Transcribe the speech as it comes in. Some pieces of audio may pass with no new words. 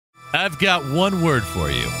I've got one word for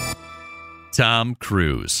you. Tom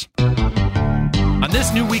Cruise. On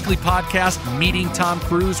this new weekly podcast, Meeting Tom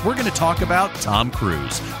Cruise, we're going to talk about Tom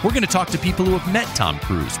Cruise. We're going to talk to people who have met Tom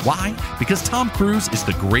Cruise. Why? Because Tom Cruise is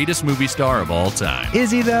the greatest movie star of all time.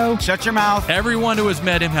 Is he, though? Shut your mouth. Everyone who has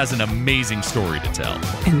met him has an amazing story to tell.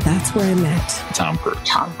 And that's where I met Tom Cruise.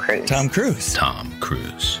 Tom Cruise. Tom Cruise. Tom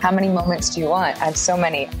Cruise. How many moments do you want? I have so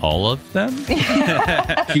many. All of them?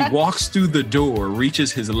 He walks through the door,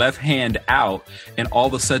 reaches his left hand out, and all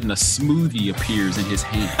of a sudden a smoothie appears in his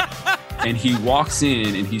hand. And he walks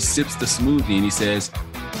in and he sips the smoothie and he says,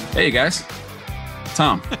 "Hey guys,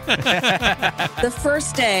 Tom." the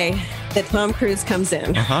first day that Tom Cruise comes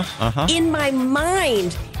in. In my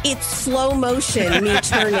mind, it's slow motion, me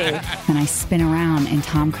turning. And I spin around and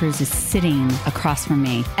Tom Cruise is sitting across from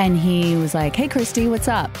me. And he was like, "Hey, Christy, what's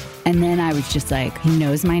up?" And then I was just like, he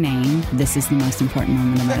knows my name. This is the most important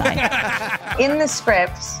moment of my life. In the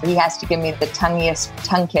script, he has to give me the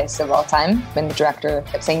tongue kiss of all time. When the director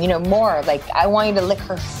kept saying, more, like, I want you to lick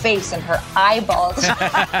her face and her eyeballs.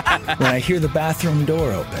 When I hear the bathroom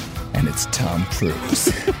door open, and it's Tom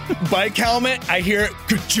Cruise. Bike helmet, I hear it,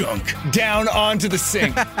 ka-chunk, down onto the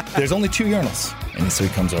sink. There's only 2 urinals. And so he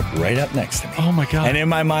comes up right up next to me. Oh, my God. And in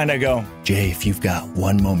my mind, I go, Jay, if you've got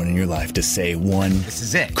one moment in your life to say one This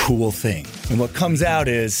is it. cool thing. And what comes out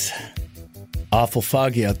is, awful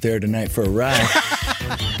foggy out there tonight for a ride.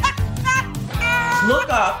 Look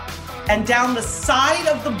up, and down the side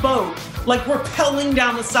of the boat, like rappelling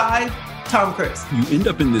down the side, Tom Cruise. You end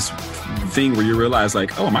up in this thing where you realize,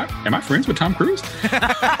 like, oh, am I friends with Tom Cruise?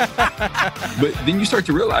 But then you start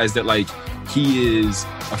to realize that, like, he is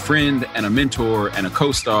a friend and a mentor and a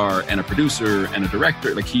co-star and a producer and a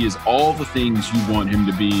director. Like, he is all the things you want him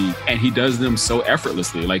to be, and he does them so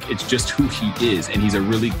effortlessly. Like, it's just who he is, and he's a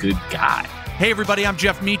really good guy. Hey, everybody, I'm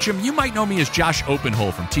Jeff Meacham. You might know me as Josh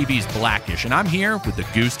Openhole from TV's Blackish, and I'm here with the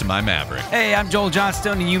goose to my Maverick. Hey, I'm Joel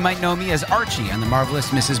Johnstone, and you might know me as Archie on The Marvelous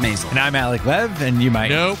Mrs. Maisel. And I'm Alec Lev, and you might...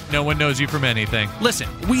 Nope, no one knows you from anything. Listen,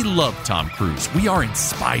 we love Tom Cruise. We are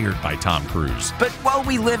inspired by Tom Cruise. But while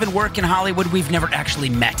we live and work in Hollywood, we've never actually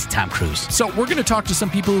met Tom Cruise. So we're going to talk to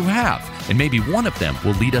some people who have, and maybe one of them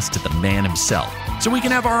will lead us to the man himself, so we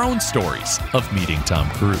can have our own stories of meeting Tom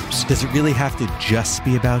Cruise. Does it really have to just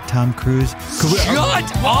be about Tom Cruise? Shut up!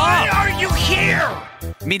 Why are you here?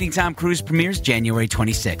 Meeting Tom Cruise premieres January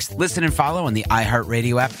 26th. Listen and follow on the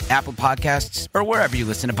iHeartRadio app, Apple Podcasts, or wherever you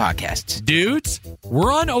listen to podcasts. Dudes,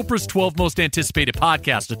 we're on Oprah's 12 most anticipated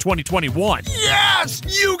podcast of 2021. Yes!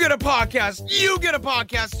 You get a podcast! You get a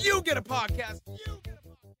podcast! You get a podcast! You